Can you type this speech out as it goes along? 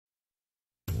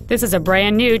This is a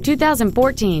brand new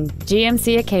 2014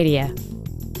 GMC Acadia.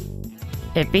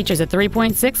 It features a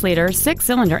 3.6-liter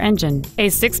six-cylinder engine, a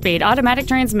 6-speed automatic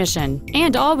transmission,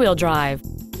 and all-wheel drive.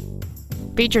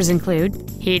 Features include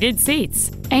heated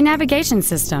seats, a navigation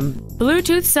system,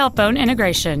 Bluetooth cell phone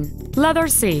integration, leather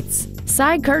seats,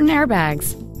 side curtain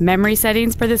airbags, memory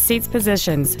settings for the seat's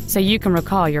positions so you can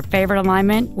recall your favorite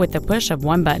alignment with the push of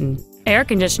one button, air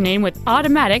conditioning with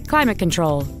automatic climate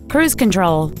control, cruise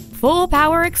control, full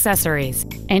power accessories,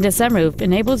 and a sunroof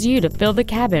enables you to fill the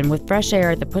cabin with fresh air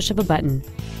at the push of a button.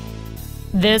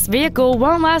 This vehicle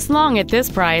won't last long at this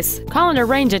price. Call and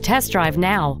arrange a test drive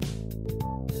now.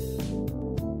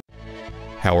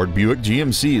 Howard Buick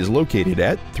GMC is located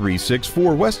at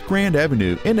 364 West Grand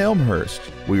Avenue in Elmhurst.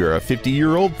 We are a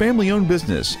 50-year-old family-owned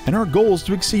business, and our goal is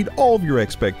to exceed all of your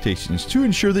expectations to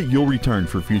ensure that you'll return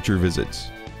for future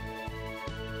visits.